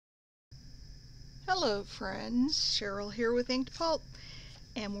Hello friends, Cheryl here with inkedpulp,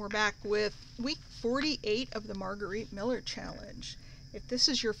 and we're back with week 48 of the Margarete Miller challenge. If this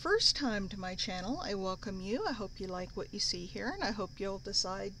is your first time to my channel, I welcome you. I hope you like what you see here, and I hope you'll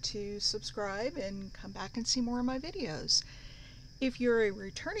decide to subscribe and come back and see more of my videos. If you're a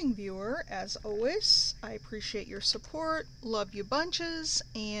returning viewer, as always, I appreciate your support, love you bunches,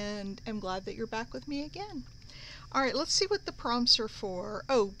 and am glad that you're back with me again. Alright, let's see what the prompts are for.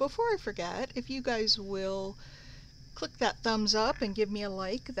 Oh, before I forget, if you guys will click that thumbs up and give me a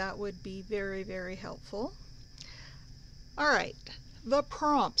like, that would be very, very helpful. Alright, the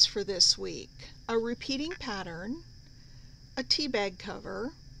prompts for this week. A repeating pattern, a tea bag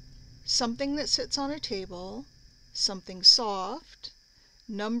cover, something that sits on a table, something soft,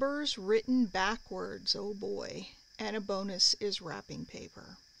 numbers written backwards, oh boy, and a bonus is wrapping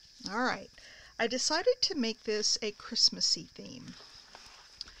paper. Alright. I decided to make this a Christmassy theme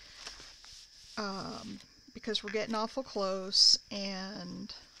because we're getting awful close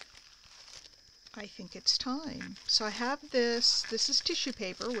and I think it's time. So I have this is tissue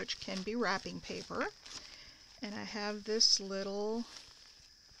paper, which can be wrapping paper, and I have this little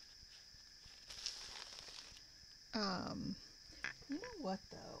you know what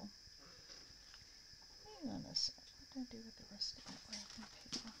though? Hang on a sec. What did I do with the rest of that wrapping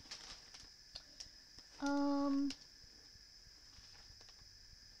paper?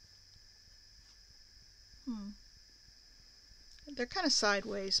 They're kind of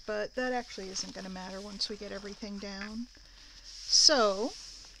sideways, but that actually isn't going to matter once we get everything down. So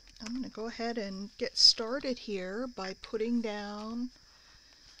I'm going to go ahead and get started here by putting down,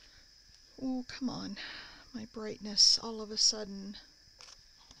 oh come on, my brightness all of a sudden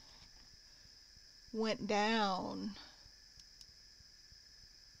went down.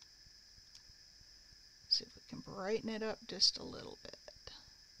 See if we can brighten it up just a little bit.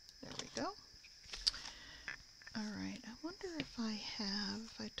 There we go. Alright, I wonder if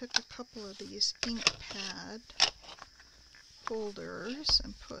I took a couple of these ink pad holders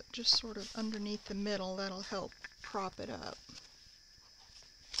and put just sort of underneath the middle, that'll help prop it up.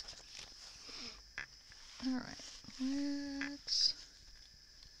 Alright,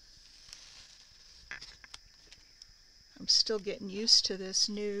 I'm still getting used to this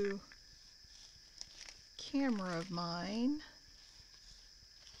new camera of mine.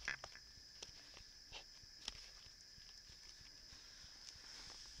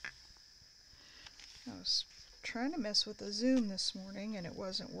 I was trying to mess with the zoom this morning and it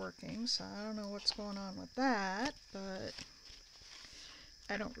wasn't working, so I don't know what's going on with that, but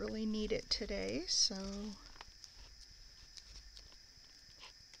I don't really need it today, so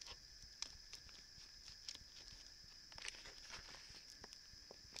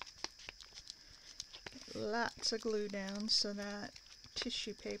lots of glue down so that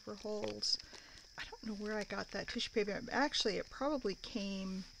tissue paper holds. I don't know where I got that tissue paper. Actually, it probably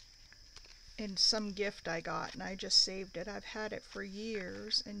came in some gift I got and I just saved it. I've had it for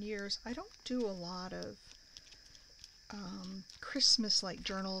years and years. I don't do a lot of Christmas like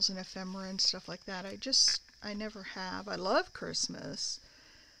journals and ephemera and stuff like that. I never have. I love Christmas.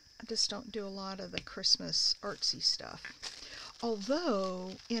 I just don't do a lot of the Christmas artsy stuff.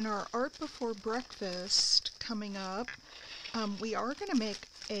 Although in our Art Before Breakfast coming up, we are going to make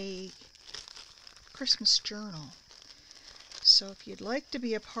a Christmas journal. So if you'd like to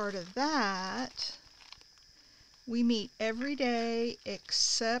be a part of that, we meet every day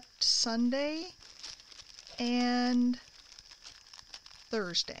except Sunday and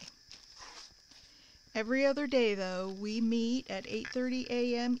Thursday. Every other day though, we meet at 8:30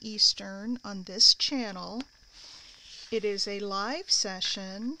 a.m. Eastern on this channel. It is a live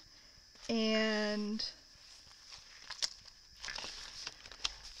session and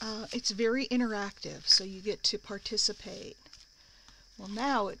it's very interactive, so you get to participate. Well,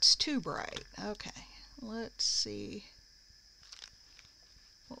 now it's too bright. Okay, let's see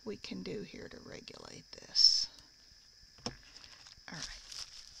what we can do here to regulate this. All right.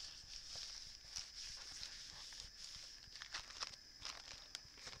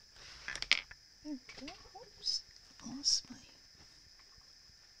 Okay. Oops.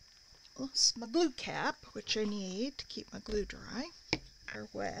 Lost my glue cap, which I need to keep my glue dry, or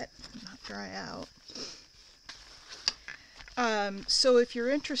wet, not dry out. So if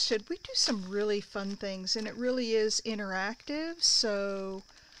you're interested, we do some really fun things, and it really is interactive, so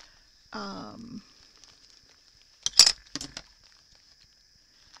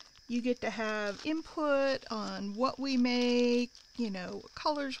you get to have input on what we make, you know, what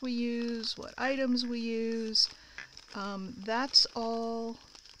colors we use, what items we use. That's all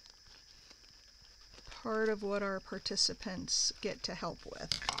part of what our participants get to help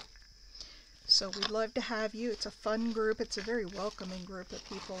with. So we'd love to have you. It's a fun group. It's a very welcoming group of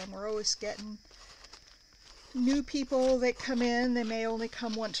people, and we're always getting new people that come in. They may only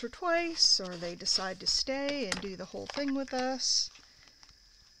come once or twice, or they decide to stay and do the whole thing with us.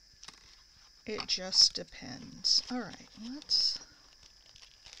 It just depends. All right, let's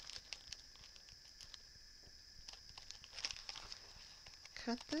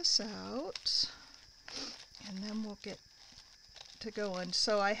cut this out, and then we'll get to going.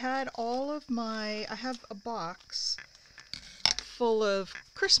 So I had I have a box full of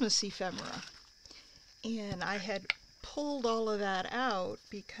Christmas ephemera, and I had pulled all of that out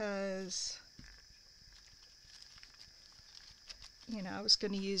because, you know, I was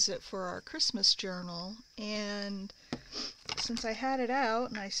going to use it for our Christmas journal, and since I had it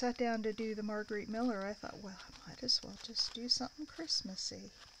out and I sat down to do the Margarete Miller, I thought, well, I might as well just do something Christmassy.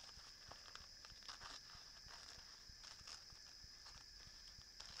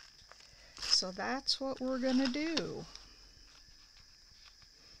 So that's what we're going to do.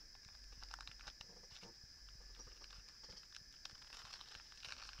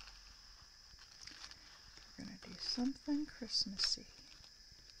 We're going to do something Christmassy.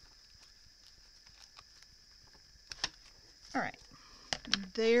 All right,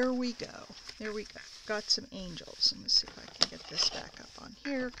 there we go. There we go. Got some angels. Let me see if I can get this back up on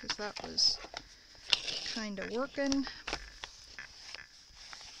here, because that was kind of working.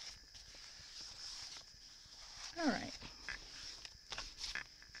 All right,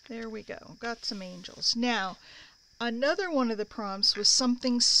 there we go. Got some angels. Now, another one of the prompts was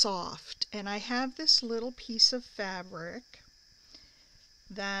something soft, and I have this little piece of fabric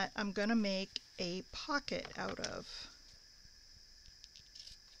that I'm going to make a pocket out of.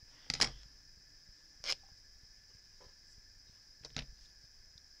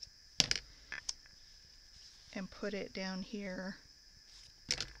 And put it down here.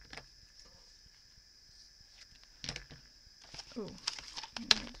 Oh, let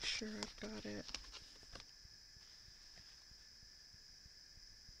me make sure I've got it.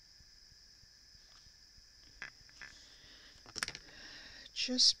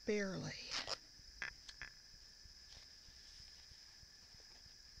 Just barely.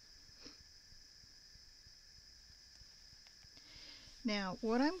 Now,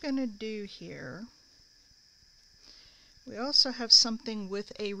 what I'm going to do here, we also have something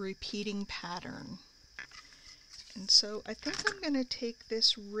with a repeating pattern. And so I think I'm going to take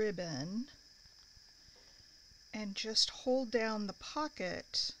this ribbon and just hold down the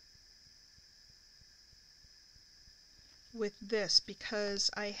pocket with this,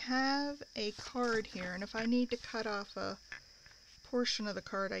 because I have a card here, and if I need to cut off a portion of the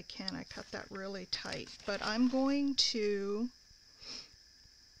card, I can. I cut that really tight. But I'm going to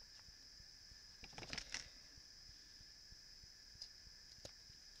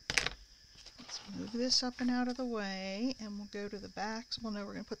move this up and out of the way, and we'll go to the back. Well, no,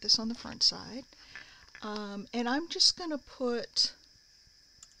 we're going to put this on the front side. And I'm just going to put,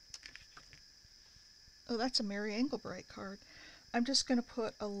 oh, that's a Mary Englebright card. I'm just going to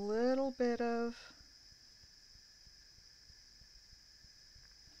put a little bit of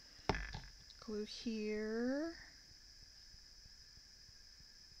glue here.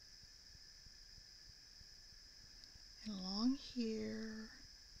 And along here.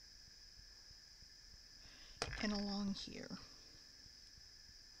 And along here.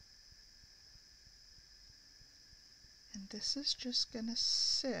 And this is just going to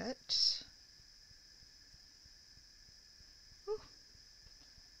sit. Ooh,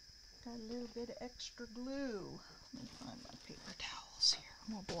 got a little bit of extra glue. Let me find my paper towels here.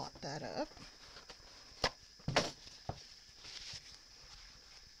 We'll blot that up.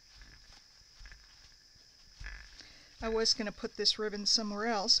 I was going to put this ribbon somewhere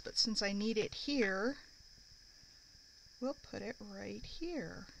else, but since I need it here, we'll put it right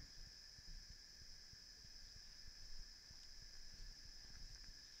here.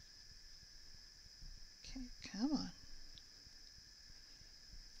 Okay, come on.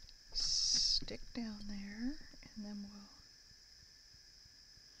 Stick down there, and then we'll...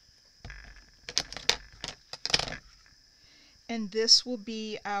 And this will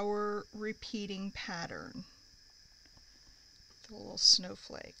be our repeating pattern. The little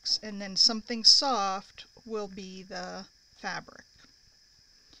snowflakes. And then something soft will be the fabric.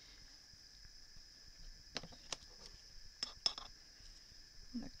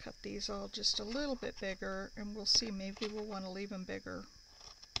 I'm going to cut these all just a little bit bigger, and we'll see, maybe we'll want to leave them bigger,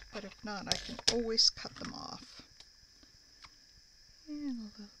 but if not, I can always cut them off. And a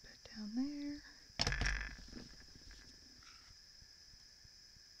little bit down there.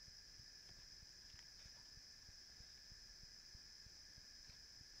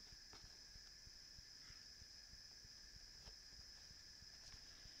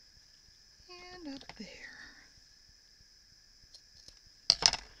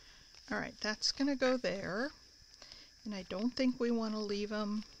 Alright, that's going to go there. And I don't think we want to leave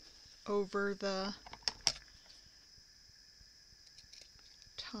them over the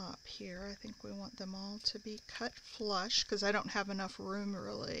top here. I think we want them all to be cut flush because I don't have enough room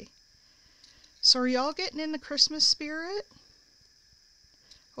really. So are y'all getting in the Christmas spirit?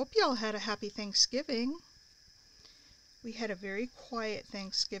 Hope y'all had a happy Thanksgiving. We had a very quiet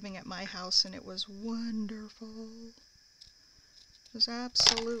Thanksgiving at my house and it was wonderful. It was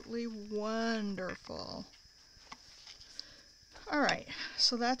absolutely wonderful. Alright,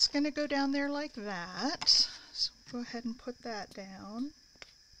 so that's going to go down there like that. So go ahead and put that down.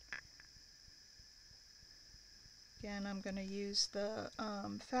 Again, I'm going to use the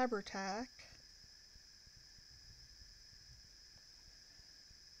Fabri-Tac.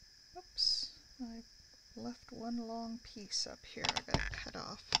 Oops, I left one long piece up here. I gotta cut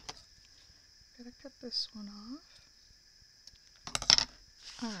off. Gotta cut this one off.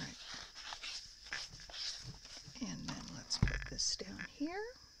 Alright. And then let's put this down here.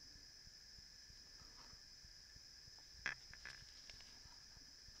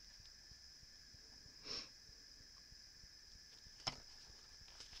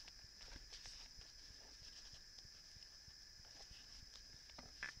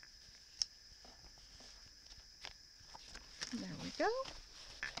 There we go.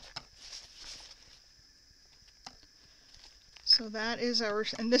 So that is our,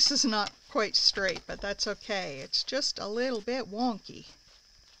 and this is not quite straight, but that's okay. It's just a little bit wonky.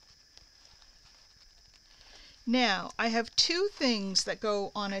 Now, I have two things that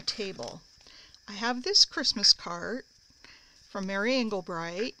go on a table. I have this Christmas card from Mary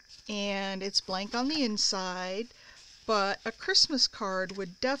Englebright, and it's blank on the inside, but a Christmas card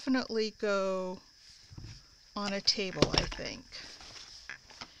would definitely go on a table, I think.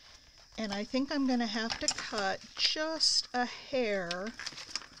 And I think I'm going to have to cut just a hair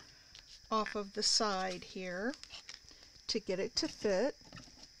off of the side here to get it to fit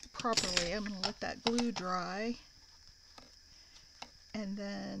properly. I'm going to let that glue dry, and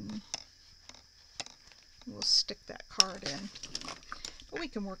then we'll stick that card in. But we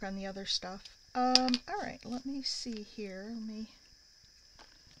can work on the other stuff. Alright, let me see here. I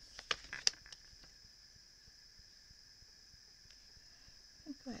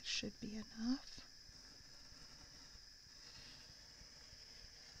think that should be enough.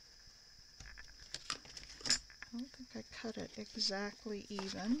 I don't think I cut it exactly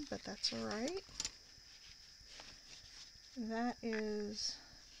even, but that's alright. That is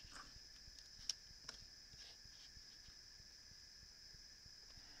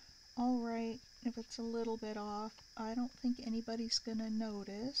alright if it's a little bit off. I don't think anybody's gonna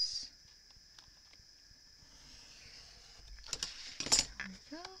notice. There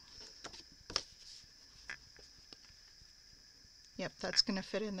we go. Yep, that's gonna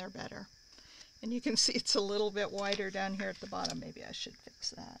fit in there better. And you can see it's a little bit wider down here at the bottom. Maybe I should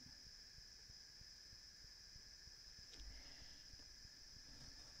fix that.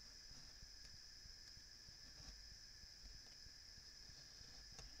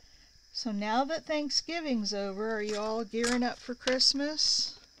 So now that Thanksgiving's over, are you all gearing up for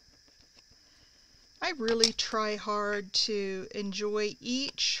Christmas? I really try hard to enjoy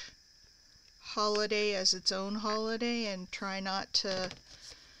each holiday as its own holiday and try not to,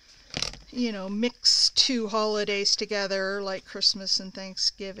 you know, mix two holidays together like Christmas and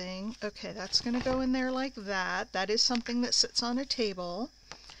Thanksgiving. Okay, that's going to go in there like that. That is something that sits on a table.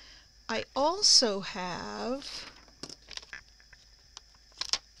 I also have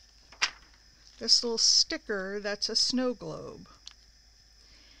this little sticker that's a snow globe.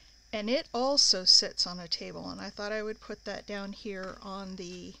 And it also sits on a table, and I thought I would put that down here on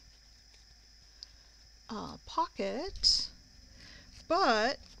the pocket.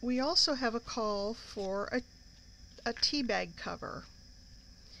 But we also have a call for a tea bag cover.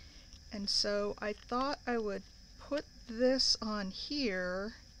 And so I thought I would put this on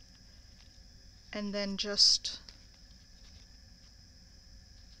here and then just,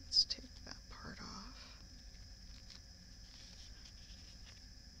 let's take that part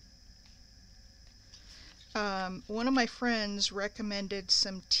off. One of my friends recommended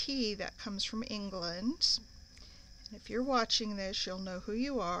some tea that comes from England. If you're watching this, you'll know who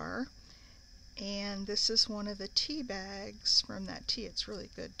you are. And this is one of the tea bags from that tea. It's really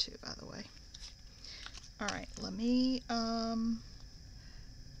good too, by the way. Alright, let me, I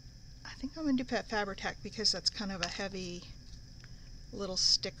think I'm going to do Fabri-Tac because that's kind of a heavy little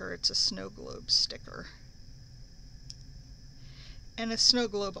sticker. It's a snow globe sticker. And a snow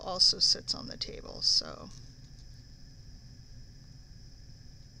globe also sits on the table, so.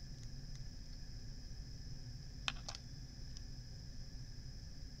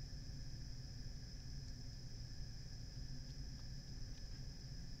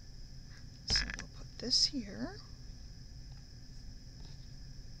 this here.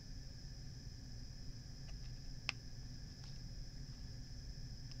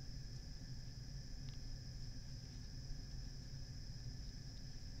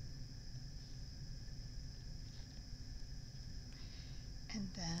 And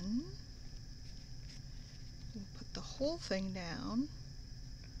then we'll put the whole thing down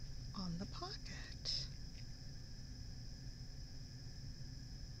on the pocket.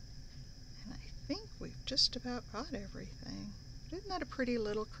 And I think we've just about got everything. Isn't that a pretty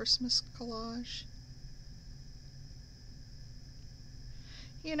little Christmas collage?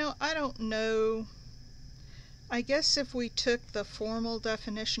 You know, I don't know. I guess if we took the formal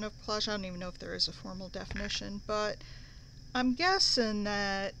definition of collage, I don't even know if there is a formal definition, but I'm guessing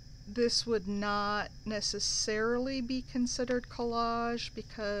that this would not necessarily be considered collage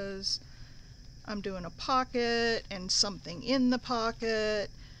because I'm doing a pocket and something in the pocket,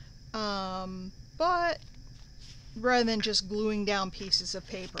 but rather than just gluing down pieces of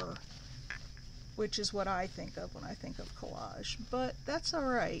paper, which is what I think of when I think of collage. But that's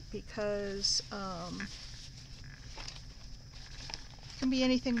alright because it can be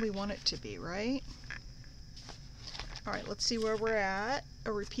anything we want it to be, right? Alright, let's see where we're at.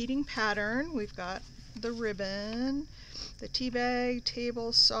 A repeating pattern. We've got the ribbon, the tea bag,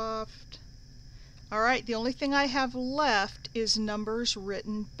 table, soft. Alright, the only thing I have left is numbers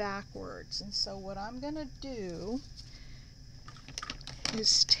written backwards. And so what I'm going to do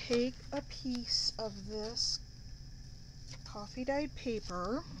is take a piece of this coffee dyed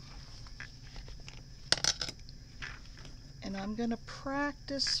paper and I'm going to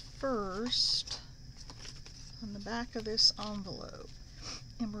practice first on the back of this envelope,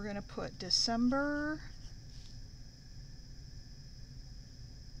 and we're going to put December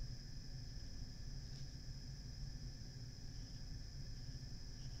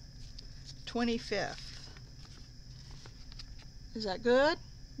 25th. Is that good?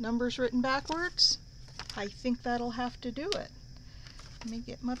 Numbers written backwards? I think that'll have to do it. Let me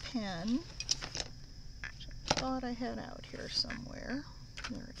get my pen, which I thought I had out here somewhere.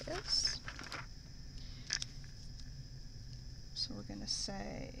 There it is. So we're going to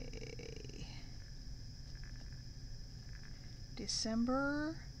say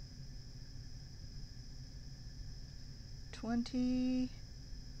December 25th.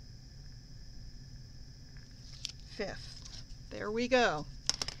 There we go.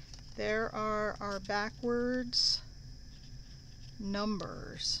 There are our backwards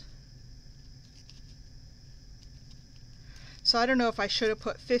numbers. So I don't know if I should have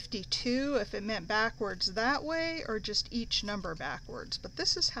put 52 if it meant backwards that way or just each number backwards, but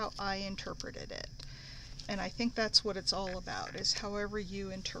this is how I interpreted it. And I think that's what it's all about, is however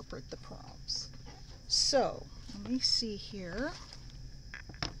you interpret the prompts. So let me see here.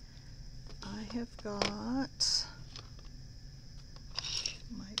 I have got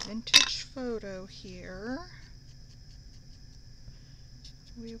my vintage photo here.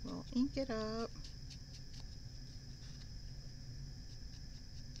 We will ink it up.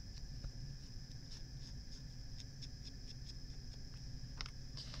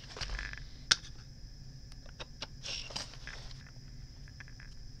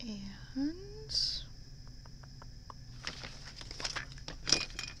 And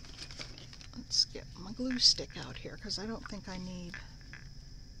let's get my glue stick out here because I don't think I need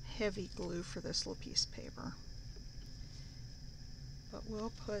heavy glue for this little piece of paper. But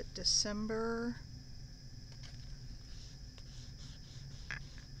we'll put December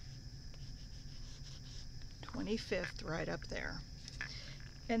 25th right up there.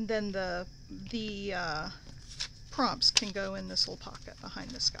 And then the prompts can go in this little pocket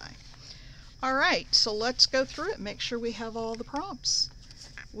behind this guy. Alright, so let's go through it, make sure we have all the prompts.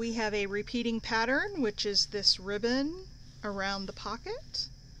 We have a repeating pattern, which is this ribbon around the pocket.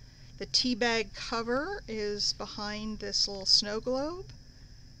 The tea bag cover is behind this little snow globe.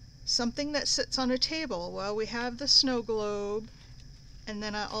 Something that sits on a table. Well, we have the snow globe, and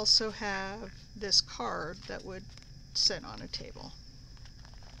then I also have this card that would sit on a table.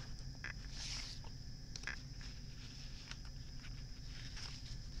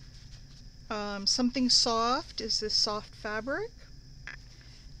 Something soft is this soft fabric.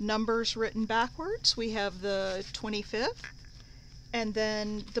 Numbers written backwards. We have the 25th. And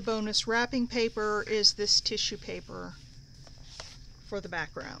then the bonus wrapping paper is this tissue paper for the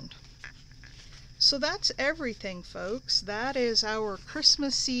background. So that's everything, folks. That is our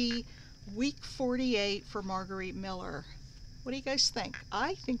Christmassy week 48 for Margarete Miller. What do you guys think?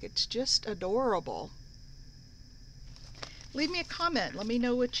 I think it's just adorable. Leave me a comment. Let me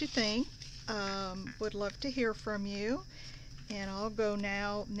know what you think. Would love to hear from you. And I'll go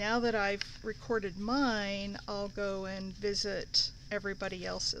now that I've recorded mine, I'll go and visit everybody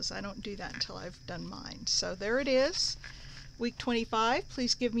else's. I don't do that until I've done mine. So there it is, week 25.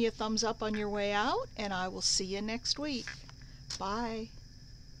 Please give me a thumbs up on your way out, and I will see you next week. Bye.